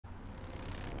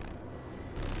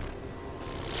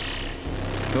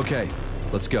Okay,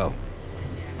 let's go.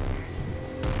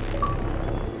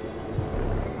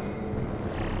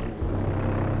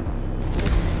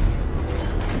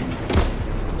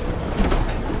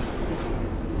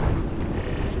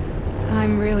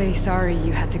 I'm really sorry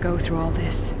you had to go through all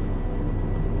this.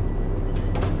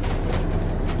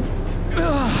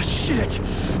 Ah, shit!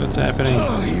 What's happening?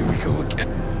 Oh, here we go again.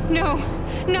 No,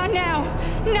 not now!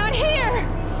 Not here!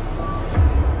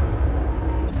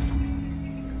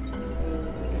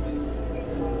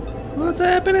 What's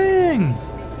happening?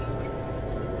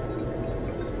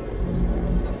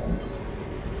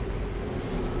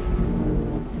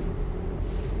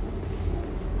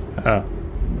 Oh.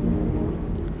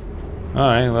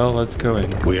 Alright, well, let's go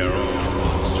in. We are all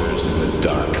monsters in the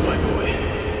dark, my boy.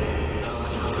 How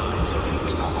many times have we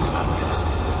talked about this?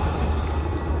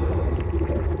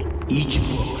 Each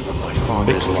book from my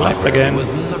father's Big fluff library again.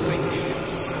 was nothing.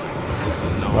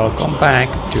 Welcome back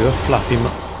to a fluffy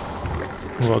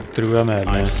walk through a I've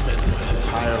madness. spent my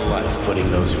entire life putting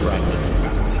those fragments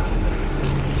back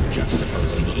together,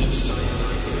 juxtaposing each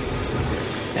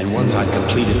scientific. And once I'd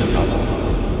completed the puzzle,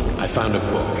 I found a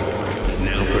book that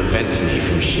now prevents me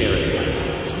from sharing my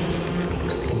knowledge.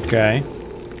 Okay.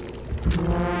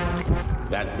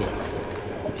 That book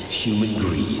is Human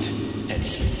Greed and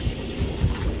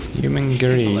Human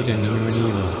greed and human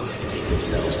evil. dedicate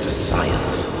themselves to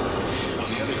science. On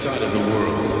the other side of the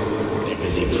world, they're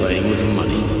busy playing with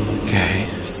money. Okay.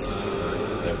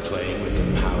 They're playing with the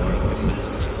power of the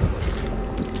masses.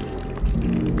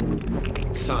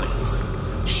 Science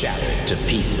shattered to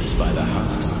pieces by the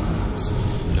husks.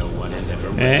 No one has ever.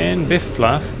 And Biff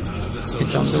Fluff.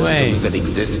 It's on the way. Systems that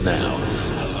exist now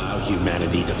allow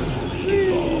humanity to fully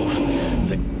evolve.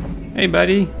 Hey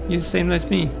buddy, you the same as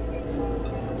me.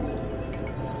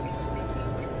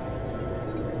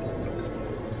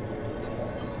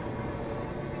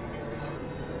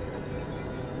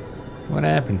 What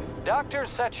happened? Dr.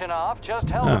 Sechenov just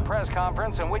held a press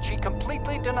conference in which he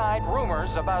completely denied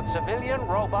rumors about civilian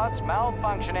robots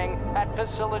malfunctioning at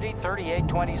Facility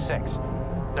 3826.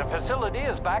 The facility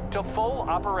is back to full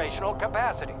operational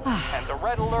capacity, and the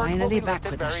red alert will Finally be back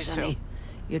lifted with very us, Sonny. soon.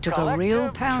 You took a real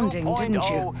Collective pounding, didn't you?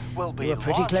 2.0 will be You were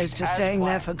pretty close to launched as staying there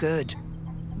planned. for good.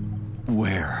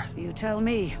 Where? You tell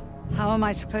me. How am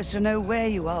I supposed to know where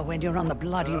you are when you're on the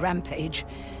bloody rampage?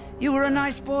 You were a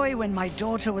nice boy when my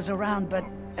daughter was around, but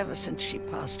ever since she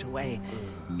passed away,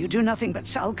 you do nothing but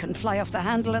sulk and fly off the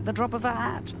handle at the drop of a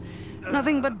hat.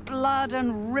 Nothing but blood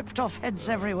and ripped off heads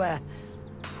everywhere.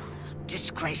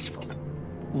 Disgraceful.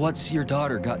 What's your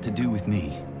daughter got to do with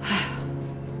me?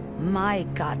 My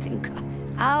Katinka.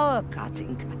 Our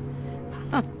Katinka.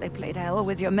 They played hell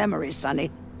with your memory,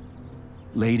 Sonny.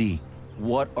 Lady,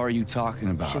 what are you talking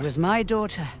about? She was my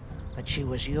daughter, but she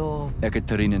was your...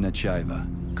 Ekaterina Nechaeva,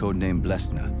 codename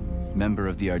Blesna, member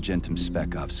of the Argentum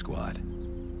Spec Ops squad.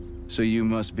 So you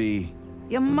must be...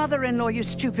 Your mother-in-law, you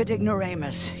stupid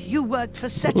ignoramus. You worked for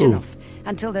Sechenov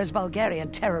until those Bulgarian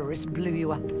terrorists blew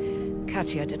you up.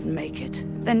 Katya didn't make it.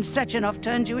 Then Sechenov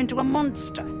turned you into a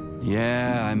monster.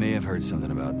 Yeah, I may have heard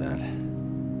something about that.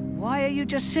 Why are you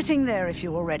just sitting there if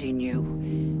you already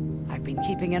knew? I've been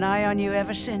keeping an eye on you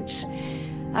ever since.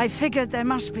 I figured there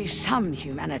must be some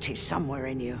humanity somewhere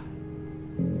in you.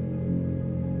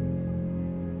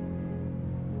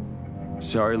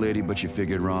 Sorry, lady, but you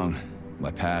figured wrong. My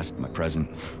past, my present,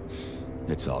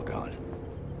 it's all gone.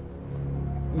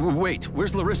 Wait,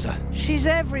 where's Larissa? She's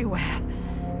everywhere.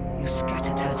 You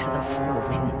scattered her to the four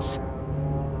winds.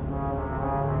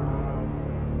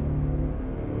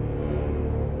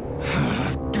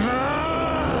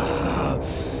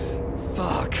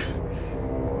 Fuck.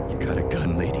 You got a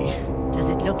gun, lady? Does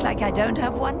it look like I don't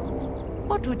have one?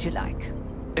 What would you like?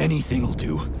 Anything'll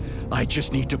do. I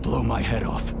just need to blow my head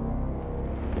off.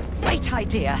 Great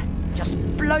idea. Just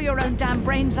blow your own damn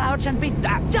brains out and be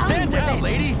done Stand with down, it.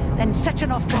 lady! Then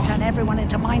Sechenov can turn everyone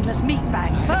into mindless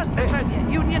meatbags. First the Soviet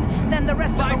Union, then the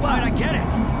rest of the world. I get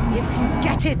it! If you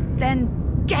get it,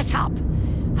 then get up.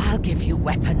 I'll give you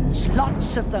weapons,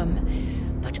 lots of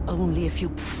them. But only if you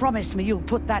promise me you'll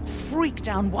put that freak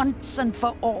down once and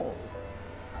for all.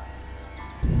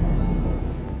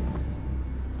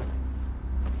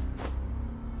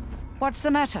 What's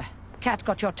the matter? Cat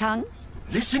got your tongue?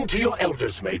 Listen to your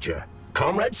elders, Major.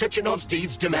 Comrade Sechenov's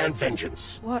deeds demand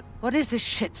vengeance. What is this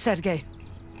shit, Sergei?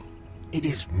 It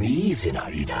is me,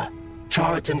 Zinaida.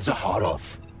 Chariton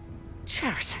Zaharov.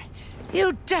 Chariton,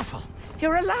 you devil!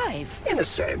 You're alive! In a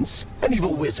sense, an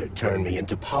evil wizard turned me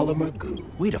into polymer goo.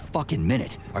 Wait a fucking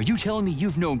minute. Are you telling me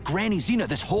you've known Granny Zena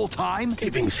this whole time?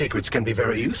 Keeping secrets can be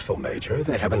very useful, Major.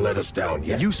 They haven't let us down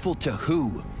yet. Useful to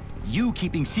who? You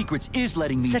keeping secrets is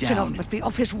letting me Sechenov down. must be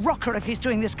off his rocker if he's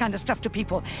doing this kind of stuff to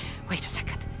people. Wait a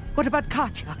second. What about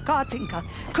Katya, Katinka?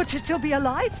 Could she still be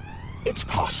alive? It's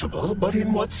possible, but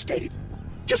in what state?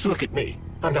 Just look at me.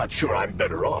 I'm not sure I'm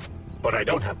better off, but I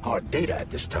don't have hard data at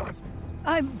this time.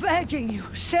 I'm begging you,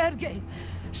 Sergei.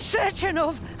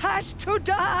 Sechenov has to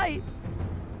die!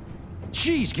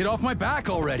 Jeez, get off my back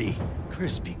already!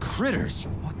 Crispy critters.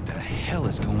 What the hell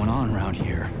is going on around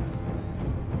here?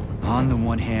 On the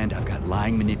one hand, I've got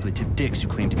lying, manipulative dicks who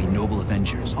claim to be noble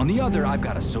avengers. On the other, I've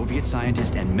got a Soviet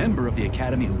scientist and member of the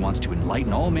Academy who wants to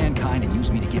enlighten all mankind and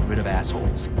use me to get rid of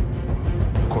assholes.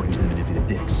 According to the manipulative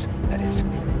dicks, that is.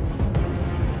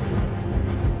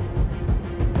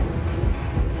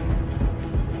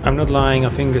 I'm not lying, I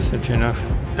think it's such enough.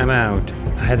 I'm out.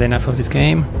 I had enough of this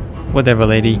game. Whatever,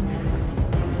 lady.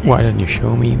 Why don't you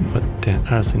show me what the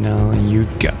arsenal you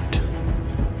got?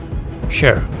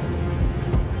 Sure.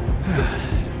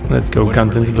 Let's go, Whatever,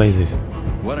 guns and lady. blazes.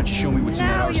 Why don't you show me what's in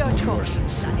that Now arsenal you're of yours? talking,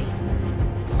 Sonny.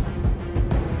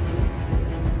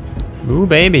 Ooh,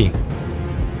 baby.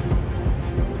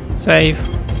 Safe.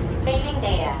 Saving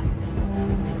data.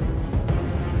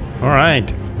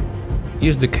 Alright.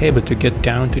 Use the cable to get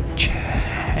down to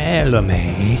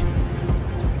Chelome.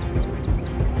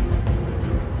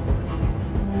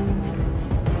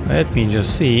 Let me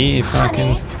just see if I Honey,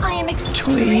 can I am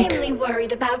extremely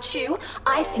worried about you.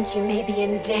 I think you may be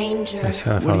in danger.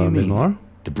 myself a What do you little bit mean? more.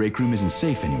 The break room isn't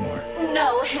safe anymore.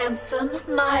 No, handsome.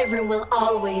 My room will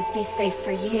always be safe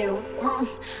for you.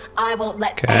 I won't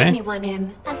let Okay. anyone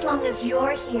in as long as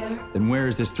you're here. Then where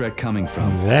is this threat coming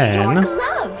from? Your Then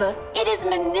glove. It is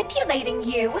manipulating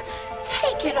you.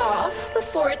 Take it off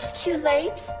before it's too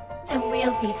late. And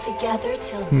we'll be together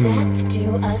till death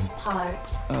do us part.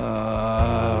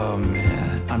 Oh,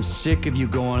 man. I'm sick of you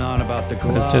going on about the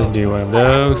glove. let's just do one of But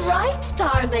I'm those. right,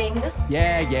 darling.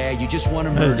 Yeah, you just want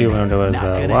to murder Let's do me. one of those. Not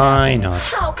gonna Why happen. not?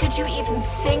 How could you even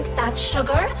think that,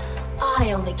 sugar?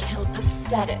 I only killed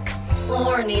pathetic,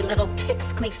 horny little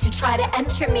pipsqueaks who try to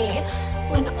enter me,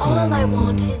 when all I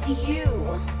want is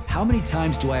you. How many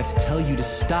times do I have to tell you to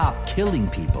stop killing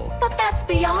people? But that's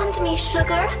beyond me,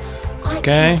 sugar. I Okay.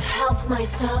 can't help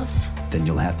myself. Then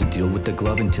you'll have to deal with the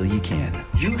glove until you can.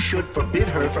 You should forbid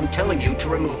her from telling you to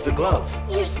remove the glove.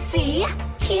 You see?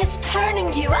 He is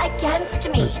turning you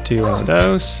against me. Let's do one of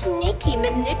those. Sneaky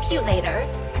manipulator.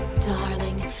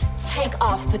 Darling, take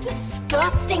off the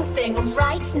disgusting thing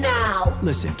right now.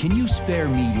 Listen, can you spare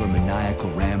me your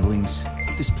maniacal ramblings?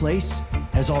 This place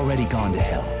has already gone to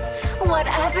hell.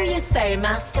 Whatever you say,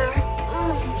 Master.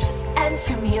 Just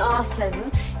enter me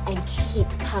often and keep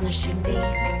punishing me.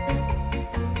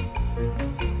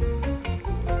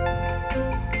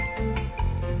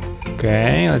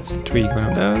 Okay, let's tweak one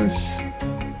of those.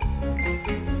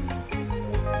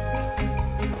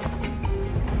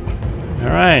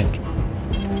 Alright.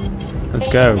 Let's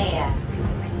go. Saving data.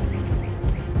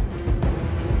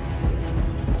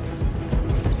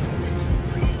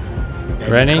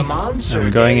 Then Ready? Come on, I'm Sergei.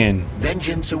 going in.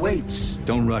 Vengeance awaits.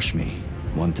 Don't rush me.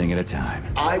 One thing at a time.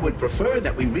 I would prefer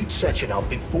that we reach Sechenov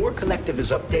before Collective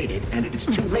is updated and it is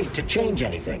too late to change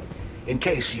anything, in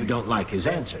case you don't like his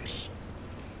answers.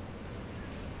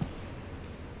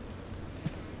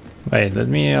 Wait, let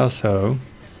me also...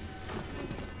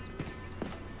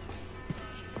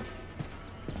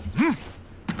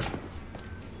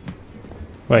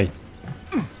 Wait.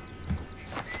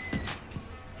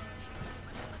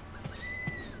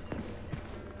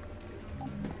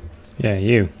 Yeah,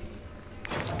 you.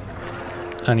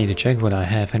 I need to check what I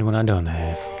have and what I don't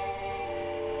have.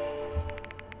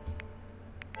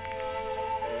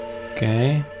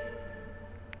 Okay.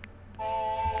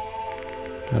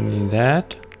 Don't need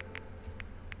that.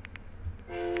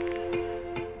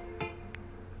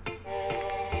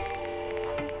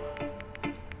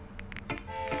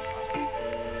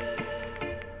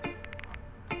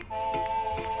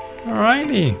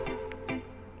 Alrighty.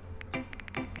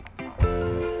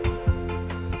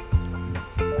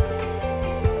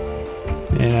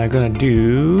 And I'm gonna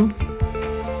do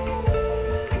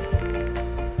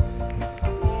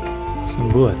some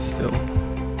bullets still.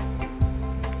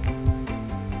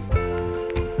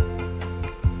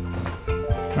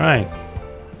 Alright.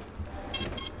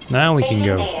 Now we can Saving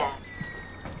go. data.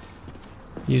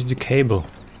 Use the cable.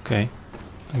 Okay.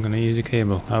 I'm gonna use the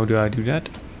cable. How do I do that?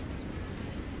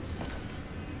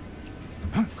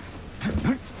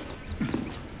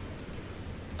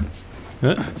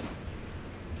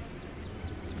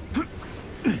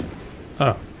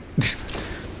 Oh.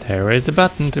 There is a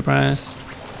button to press.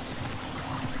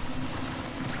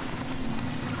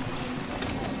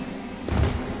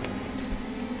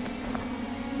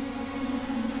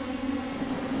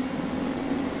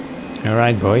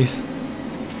 Alright, boys.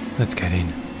 Let's get in.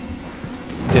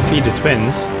 Defeat the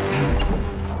twins.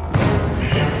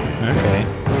 Okay.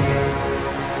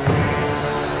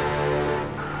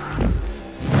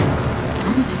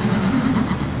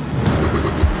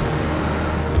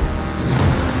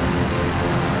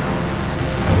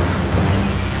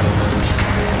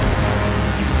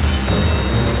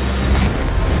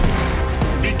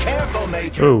 Be careful,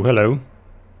 Major. Oh, hello.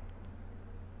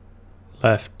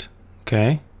 Left.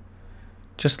 Okay.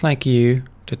 Just like you,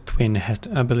 the twin has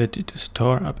the ability to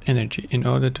store up energy in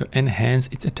order to enhance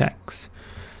its attacks.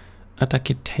 Attack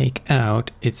it take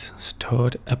out its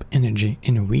stored up energy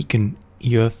and weaken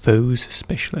your foe's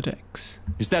special attacks.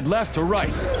 Is that left or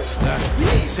right?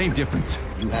 Same difference.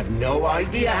 You have no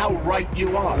idea how right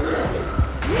you are.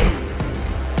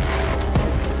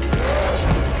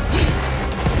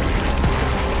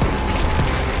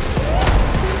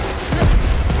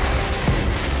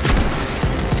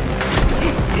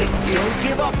 Don't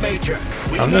give up, Major.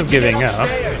 I'm not giving up.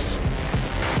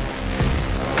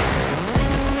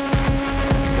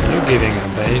 You're giving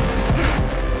up, babe.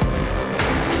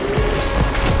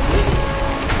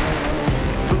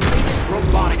 The latest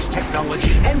robotics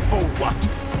technology, and for what?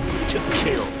 To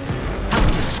kill. How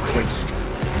disgraceful.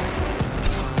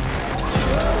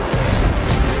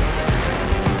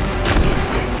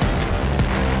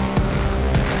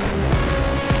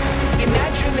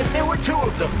 Imagine if there were two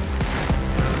of them.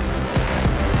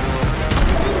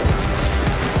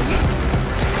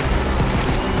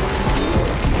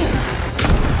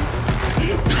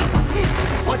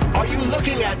 What are you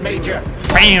looking at, Major?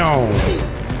 Bam!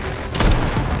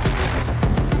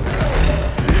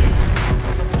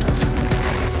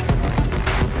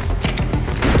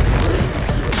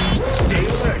 Stay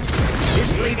alert.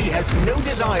 This lady has no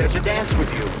desire to dance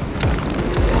with you.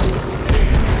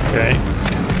 Okay.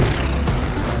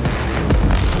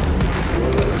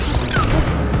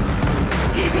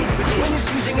 The twin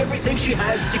is using everything she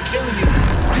has to kill you.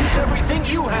 Use everything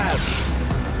you have.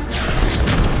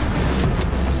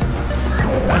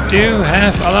 I do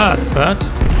have a lot, but...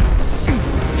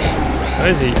 Where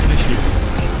is he? Where is she?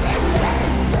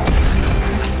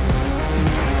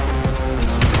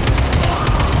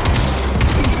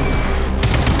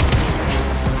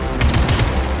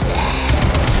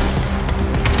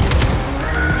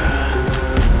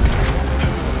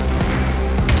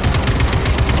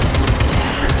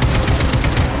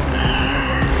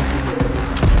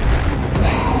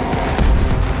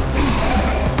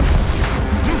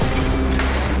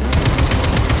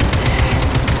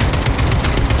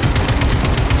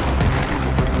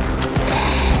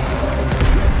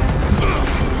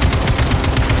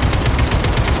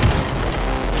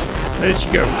 Where did she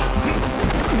go?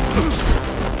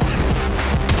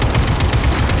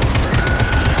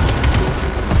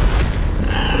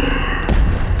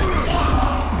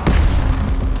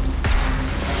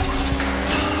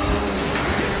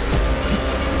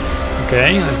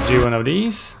 Okay, let's do one of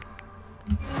these.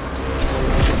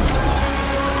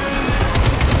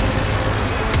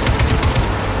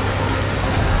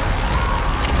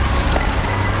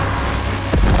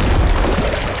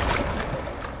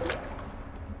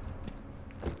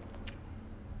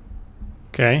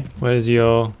 Okay, where's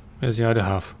your other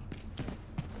half?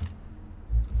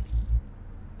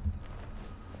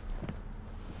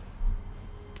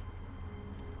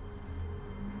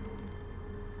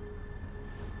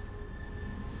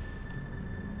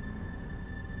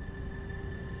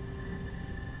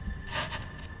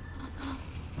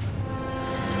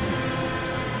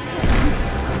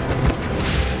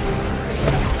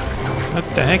 What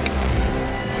the heck?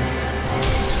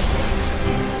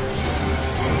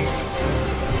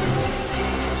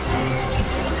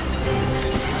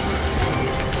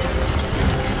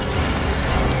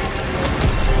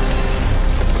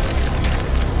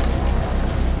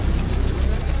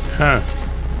 Huh.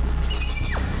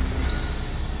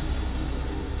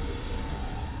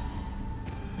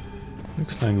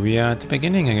 Looks like we are at the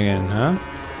beginning again, huh?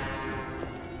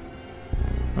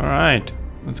 Alright,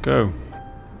 let's go.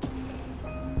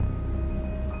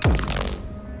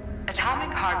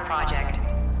 Atomic Heart Project,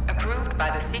 approved by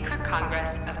the Secret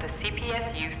Congress of the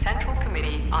CPSU Central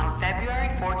Committee on February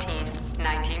 14,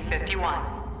 1951.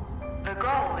 The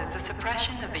goal is the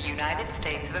suppression of the United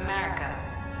States of America,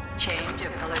 change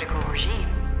of political regime,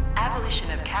 abolition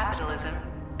of capitalism,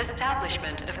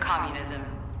 establishment of communism.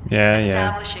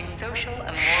 Establishing social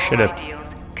and moral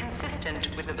ideals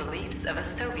consistent with the beliefs of a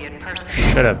Soviet person.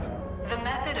 Shut up. The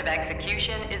method of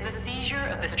execution is the seizure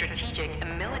of the strategic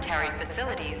and military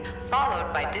facilities,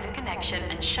 followed by disconnection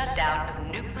and shutdown of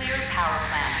nuclear power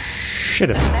plants.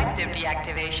 Shut up. Effective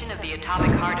deactivation of the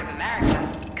atomic heart of America,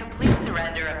 complete complete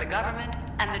surrender of the government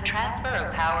and the transfer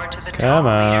of power to the Come top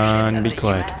on, be leadership of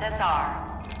quiet. the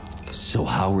USSR. So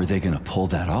how are they gonna pull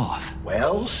that off?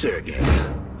 Well, Sergei,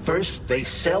 first they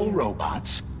sell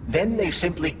robots, then they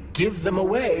simply give them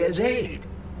away as aid.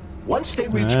 Once they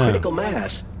reach critical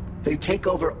mass, they take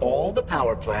over all the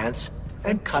power plants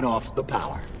and cut off the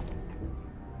power.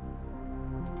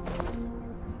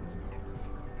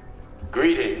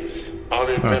 Greetings,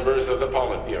 honored members of the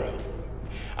Politburo.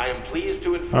 I am pleased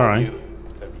to inform you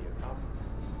that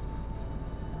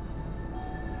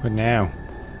What now?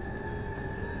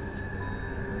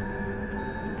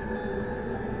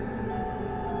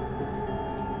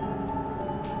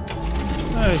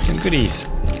 Oh, it's some goodies.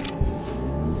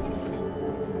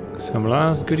 Some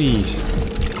last goodies.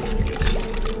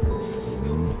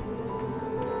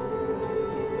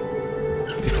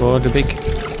 Before the big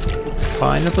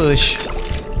final push.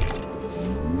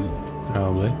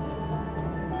 Probably.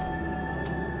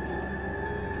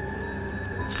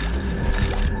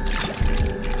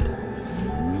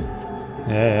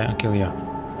 Yeah, I'll kill you.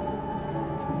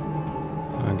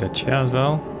 I got you as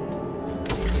well.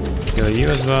 Kill you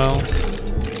as well.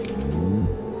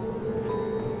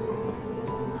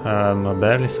 I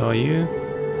barely saw you.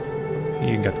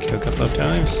 You got killed a couple of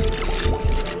times.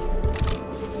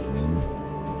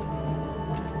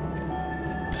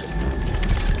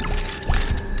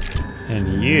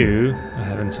 And you, I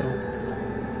haven't saw.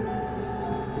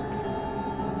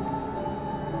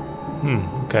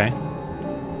 Okay.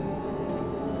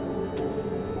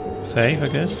 Save, I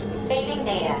guess. Saving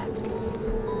data.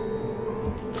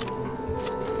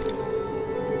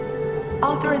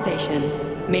 Authorization.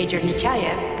 Major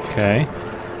Nechaev. Okay.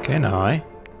 Can I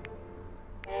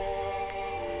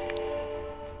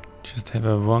just have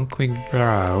a one quick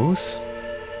browse?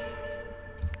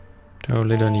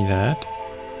 Totally don't need that.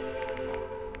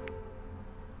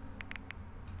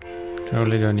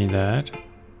 Totally don't need that.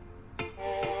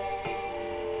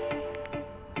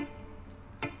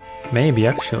 Maybe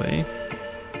actually.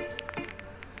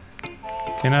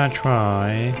 Can I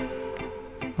try?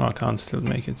 Oh, I can't still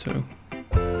make it so.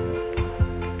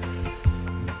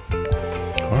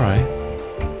 Alright.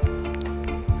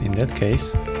 In that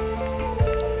case.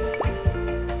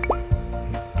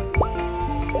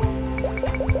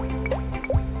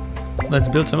 Let's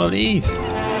build some of these.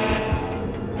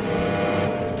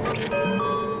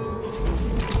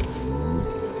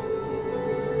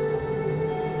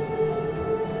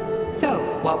 So,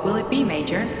 what will it be,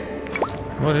 Major?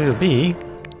 What will it be?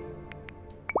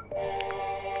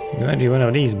 I'm gonna do one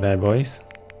of these bad boys.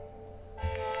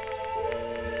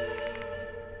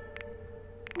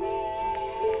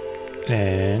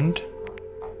 And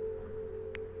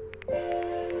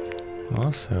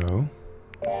also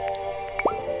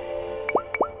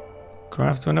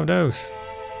craft one of those.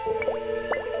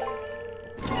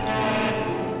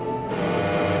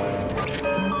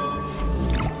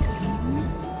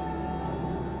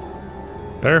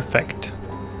 Perfect.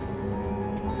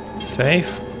 Save.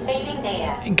 Saving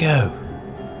data. And go.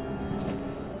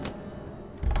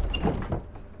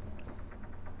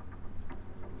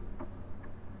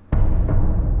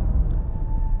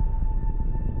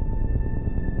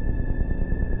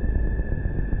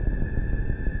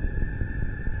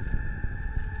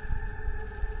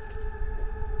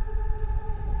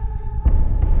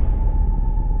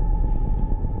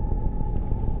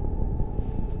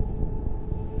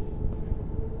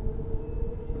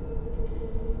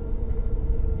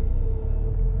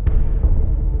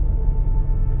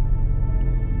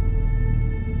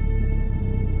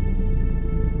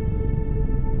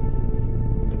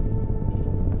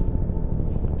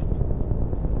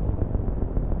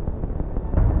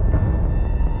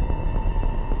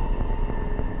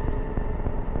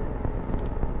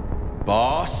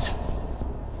 Boss?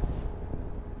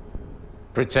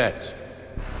 protect.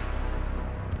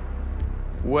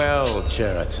 Well,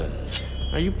 Cheriton,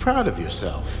 are you proud of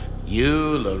yourself?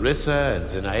 You, Larissa, and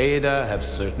Zenaida have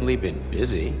certainly been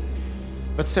busy.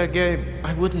 But Sergei,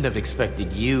 I wouldn't have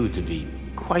expected you to be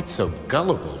quite so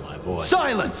gullible, my boy.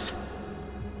 Silence!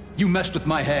 You messed with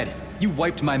my head. You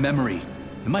wiped my memory.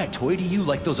 Am I a toy to you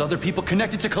like those other people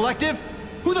connected to Collective?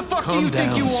 Who the fuck do you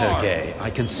think you are? Calm down, Sergei. I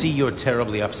can see you're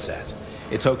terribly upset.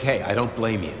 It's okay, I don't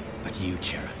blame you. But you,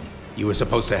 Cheriton, you were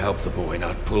supposed to help the boy,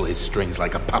 not pull his strings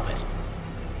like a puppet.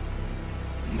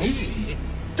 Me?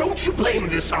 Don't you blame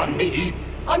this on me?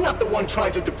 I'm not the one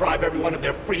trying to deprive everyone of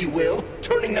their free will,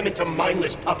 turning them into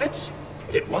mindless puppets.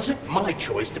 And it wasn't my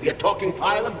choice to be a talking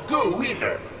pile of goo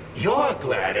either. You're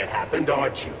glad it happened,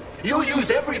 aren't you? You'll use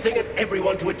everything and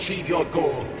everyone to achieve your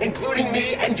goal, including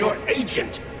me and your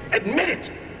agent. Admit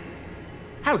it!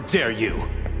 How dare you!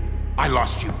 I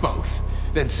lost you both,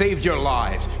 then saved your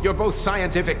lives. You're both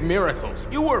scientific miracles.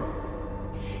 You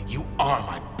are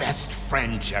my best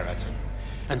friend, Sheraton.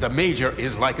 And the Major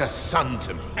is like a son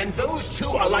to me. And those two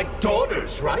are like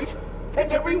daughters, right?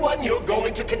 And everyone you're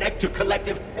going to connect to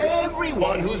Collective,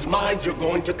 everyone whose minds you're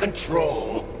going to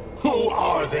control. Who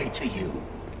are they to you?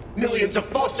 Millions of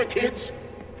foster kids?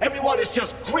 Everyone is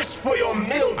just grist for your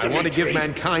mill, Dimitri. I want to give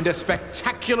mankind a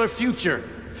spectacular future.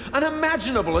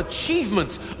 Unimaginable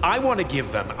achievements. I want to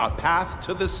give them a path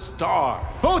to the star.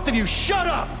 Both of you, shut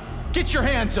up! Get your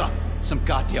hands up! Some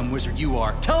goddamn wizard you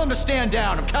are. Tell him to stand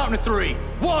down. I'm counting to 3.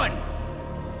 1!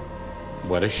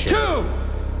 What a shame. 2!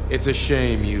 It's a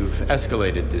shame you've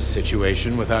escalated this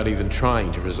situation without even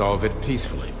trying to resolve it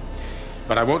peacefully.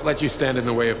 But I won't let you stand in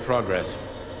the way of progress.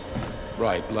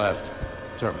 Right, left,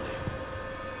 terminate.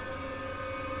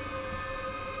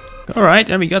 Alright,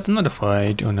 and we got another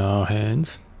fight on our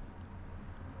hands.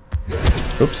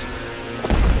 Oops.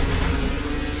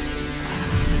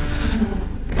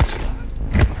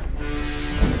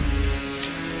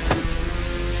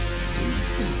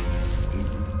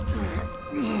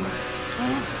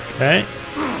 Okay.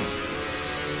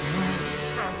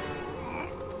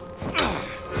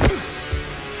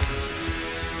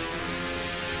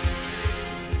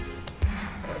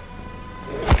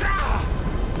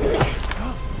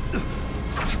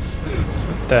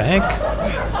 What the heck?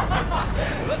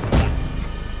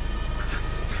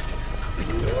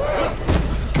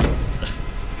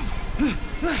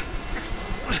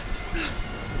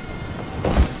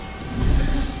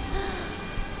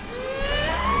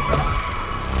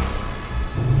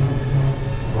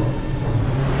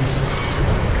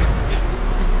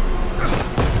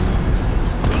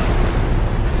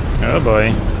 Oh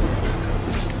boy.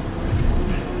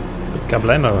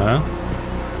 Kablamo, huh?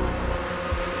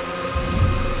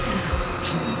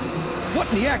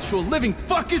 What in the actual living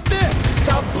fuck is this?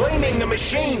 Stop blaming the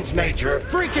machines, Major.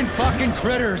 Freaking fucking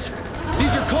critters.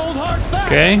 These are cold hard facts.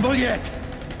 Okay. Well, yet.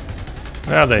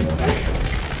 Where are they? This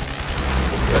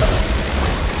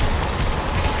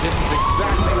is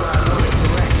exactly what I wanted to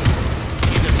wreck.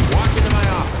 You just walk into my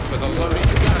office with a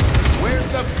loaded gun. Where's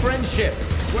the friendship?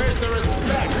 Where's the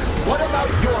respect? What about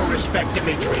your respect,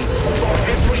 Dimitri? For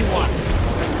everyone.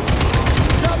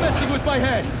 Stop messing with my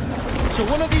head. So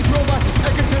one of these robots is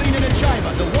Ekaterina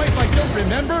Nechaeva, the wife I don't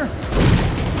remember?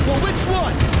 Well, which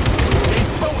one? They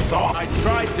both are. I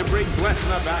tried to bring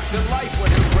Blesna back to life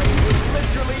when her brain was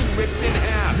literally ripped in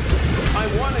half. I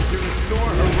wanted to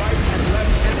restore her right and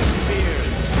left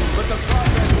hemispheres, but the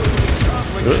process was too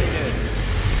complicated.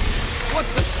 What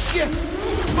the shit?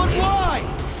 But why?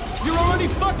 You're already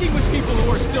fucking with people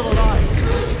who are still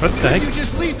alive. What the heck? You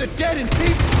just leave the dead in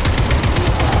peace.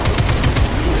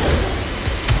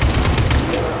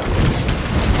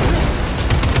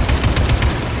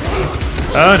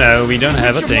 Oh no, we don't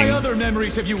have a Which thing. of my other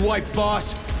memories have you wiped,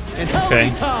 boss? And how Okay.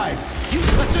 many times?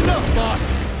 That's enough, boss.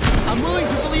 I'm willing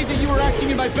to believe that you were acting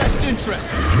in my best interests.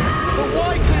 But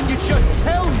why couldn't you just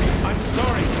tell me? I'm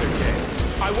sorry, Sergei.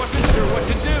 I wasn't sure what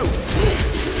to do.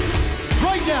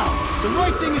 Right now, the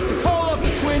right thing is to call up the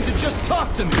twins and just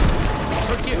talk to me.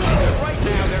 Forgive me, but right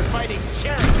now they're fighting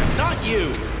Sheraton, not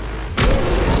you.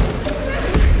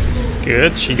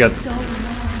 Good, she got...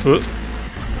 Ooh.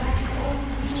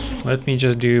 Let me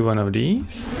just do one of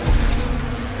these.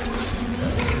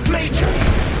 Major,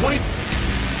 wait.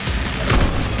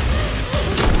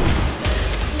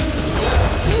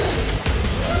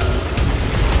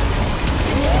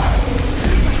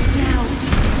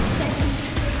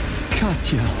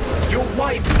 Katya. Your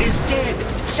wife is dead.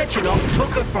 Sechenov took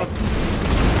her from...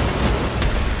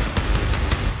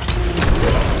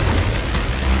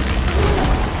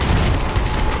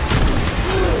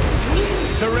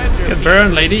 Surrender. Get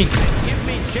burned, lady. Give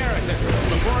me Sheraton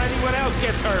before anyone else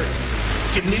gets hurt.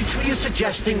 Dimitri is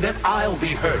suggesting that I'll be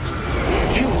hurt.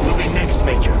 You will be next,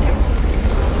 Major.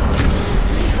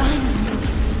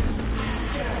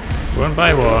 One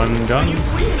by one, done. You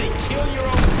really kill your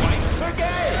own wife,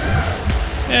 Sergei?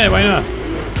 Yeah, why not?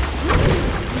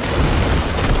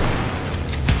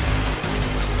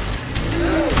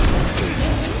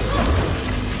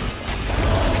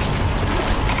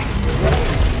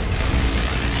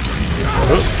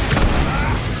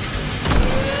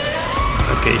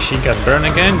 Okay, she got burned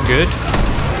again, good.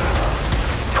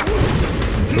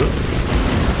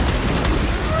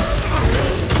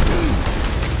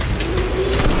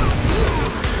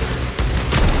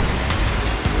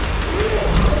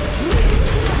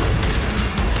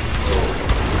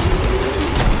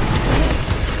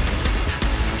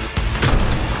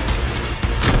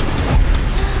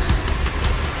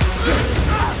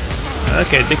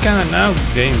 Okay, they kinda now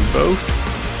getting both.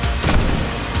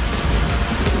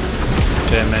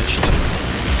 damaged.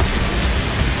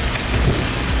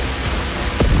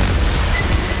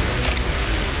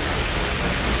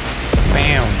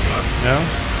 Bam! No?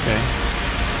 Okay.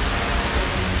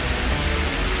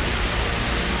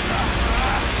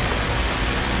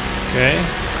 Okay.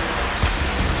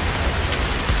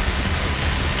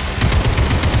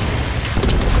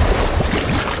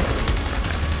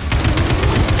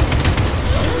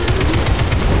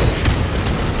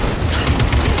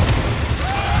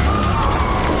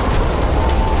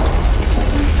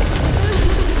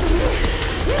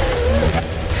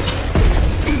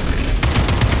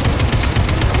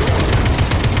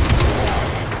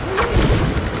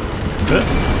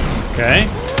 Okay.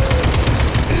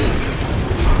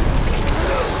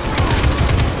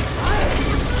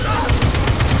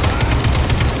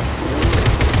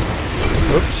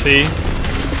 Oopsie.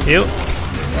 Heal.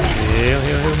 Heal,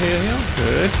 heal, heal, heal, heal.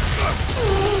 Good.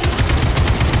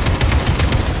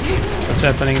 What's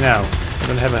happening now? I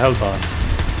don't have a health bar.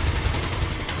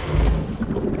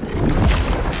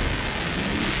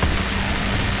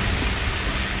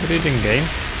 What are you doing, game?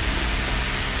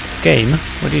 Game?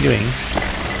 What are you doing?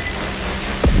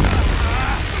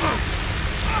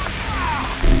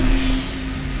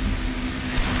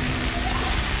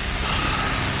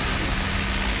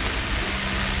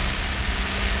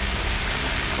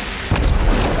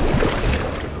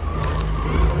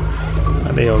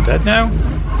 Are they all dead now?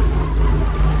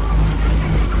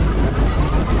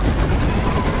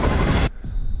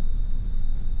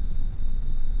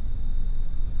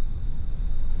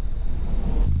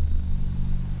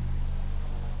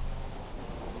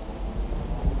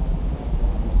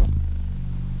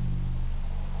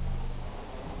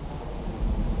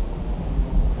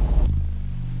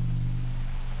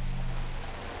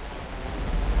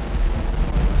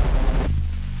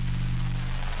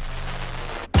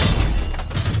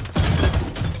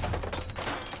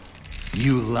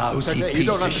 You lousy You piece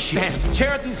don't of understand. shit.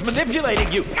 Sheridan's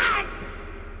manipulating you.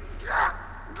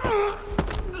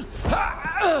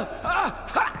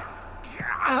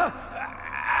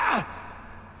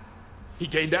 He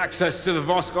gained access to the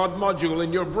Voskhod module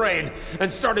in your brain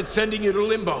and started sending you to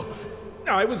Limbo.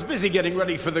 I was busy getting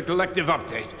ready for the collective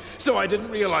update, so I didn't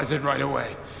realize it right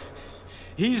away.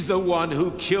 He's the one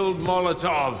who killed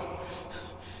Molotov.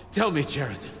 Tell me,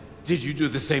 Sheridan, did you do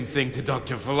the same thing to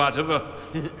Dr. Filatova?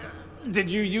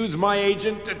 Did you use my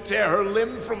agent to tear her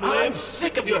limb from limb? I'm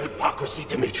sick of your hypocrisy,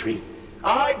 Dmitri.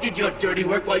 I did your dirty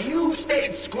work while you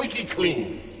stayed squeaky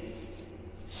clean.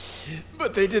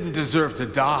 But they didn't deserve to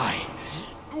die.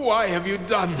 Why have you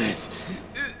done this?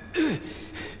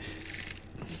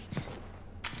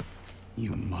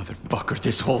 You motherfucker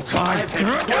this whole time. I've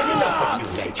had quite enough of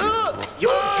you, Major.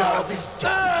 Your job is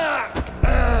done.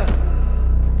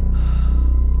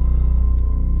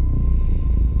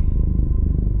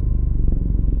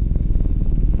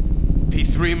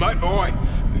 P3, my boy.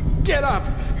 Get up!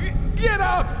 Get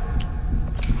up!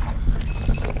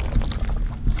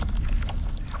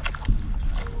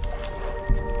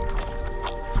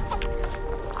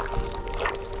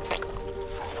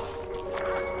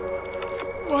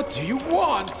 What do you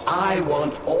want? I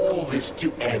want all this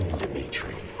to end,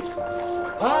 Dmitri.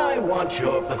 I want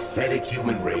your pathetic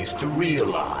human race to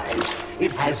realize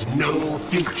it has no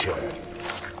future.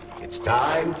 It's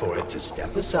time for it to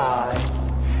step aside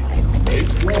and make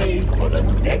way for the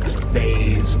next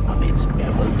phase of its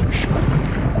evolution.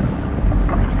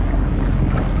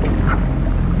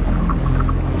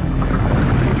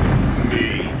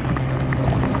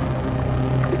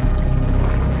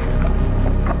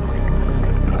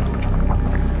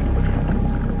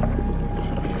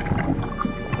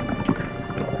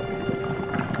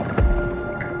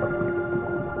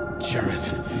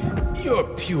 You're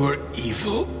pure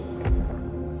evil?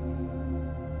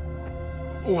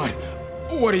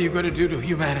 What are you going to do to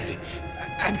humanity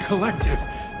and collective?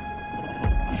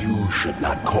 You should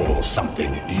not call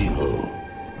something evil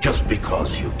just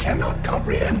because you cannot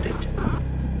comprehend it.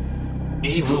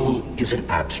 Evil is an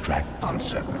abstract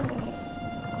concept,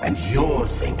 and your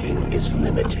thinking is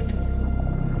limited.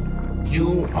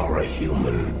 You are a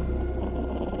human,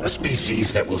 a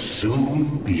species that will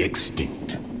soon be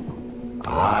extinct.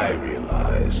 I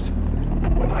realized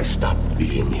when I stopped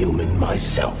being human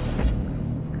myself.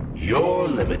 Your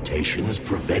limitations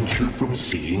prevent you from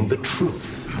seeing the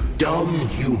truth. Dumb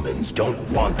humans don't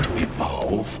want to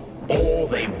evolve. All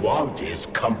they want is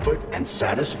comfort and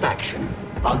satisfaction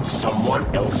on someone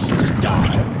else's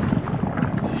dime.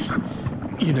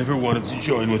 You never wanted to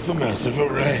join with the massive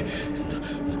array.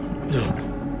 No.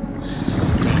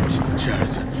 Stop,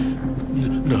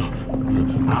 Sheridan. No.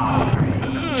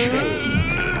 I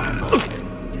changed my mind.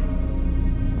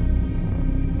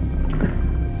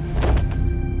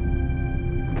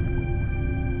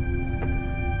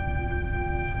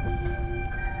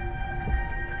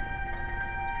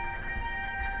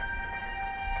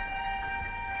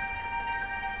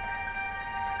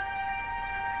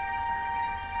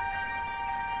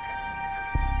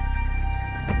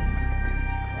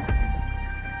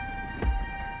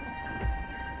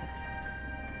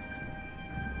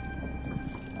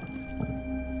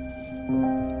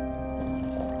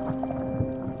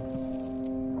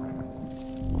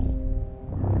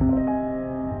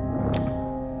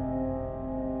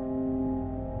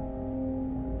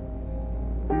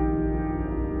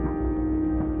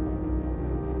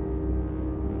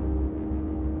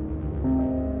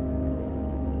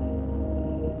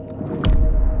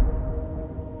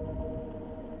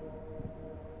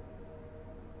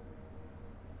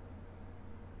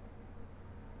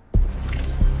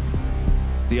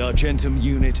 The Argentum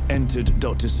unit entered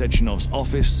Dr. Sechenov's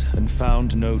office and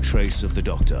found no trace of the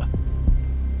doctor.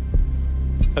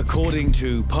 According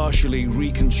to partially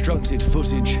reconstructed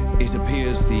footage, it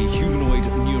appears the humanoid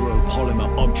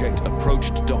neuropolymer object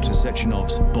approached Dr.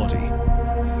 Sechenov's body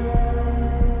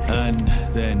and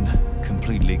then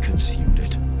completely consumed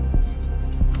it.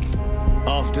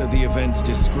 After the events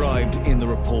described in the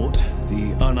report,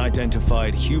 the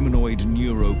unidentified humanoid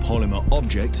neuropolymer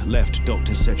object left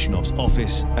Dr. Sechenov's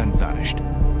office and vanished.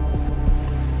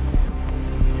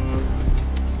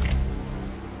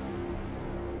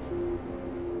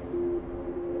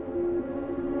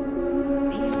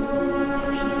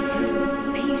 P2,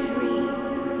 P3.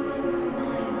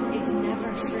 Mind is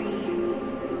never free.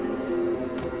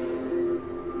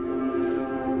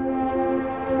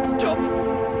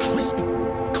 Crispy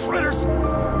critters!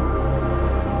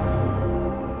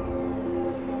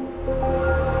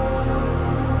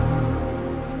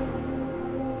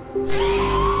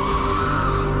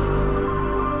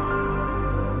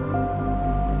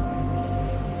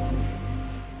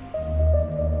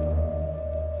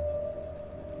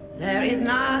 There is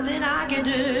nothing I can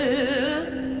do.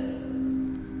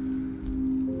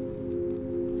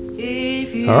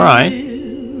 Alright.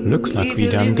 Looks like we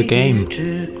done the game.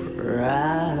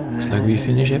 Looks like we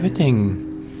finished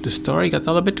everything. The story got a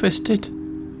little bit twisted.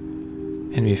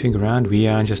 And we figure out we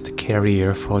are just a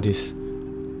carrier for this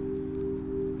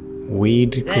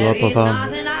weird club of a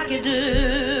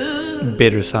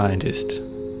bitter scientist.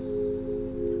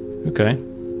 Okay.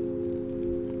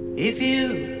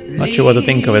 Not sure what to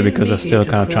think of it because I still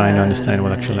kind of trying to understand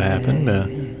what actually happened, but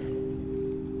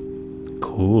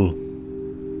cool.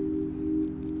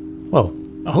 Well,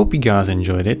 I hope you guys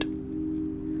enjoyed it.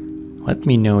 Let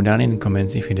me know down in the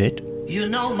comments if you did. You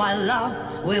know my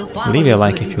love will follow. Leave a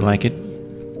like if you like it.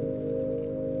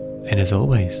 And as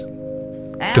always,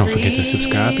 don't forget to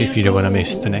subscribe if you don't want to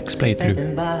miss the next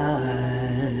playthrough,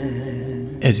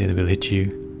 as it will hit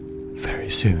you very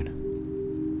soon.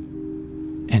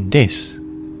 And this,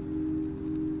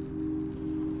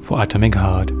 for Atomic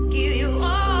Heart,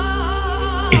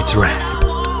 it's Ram.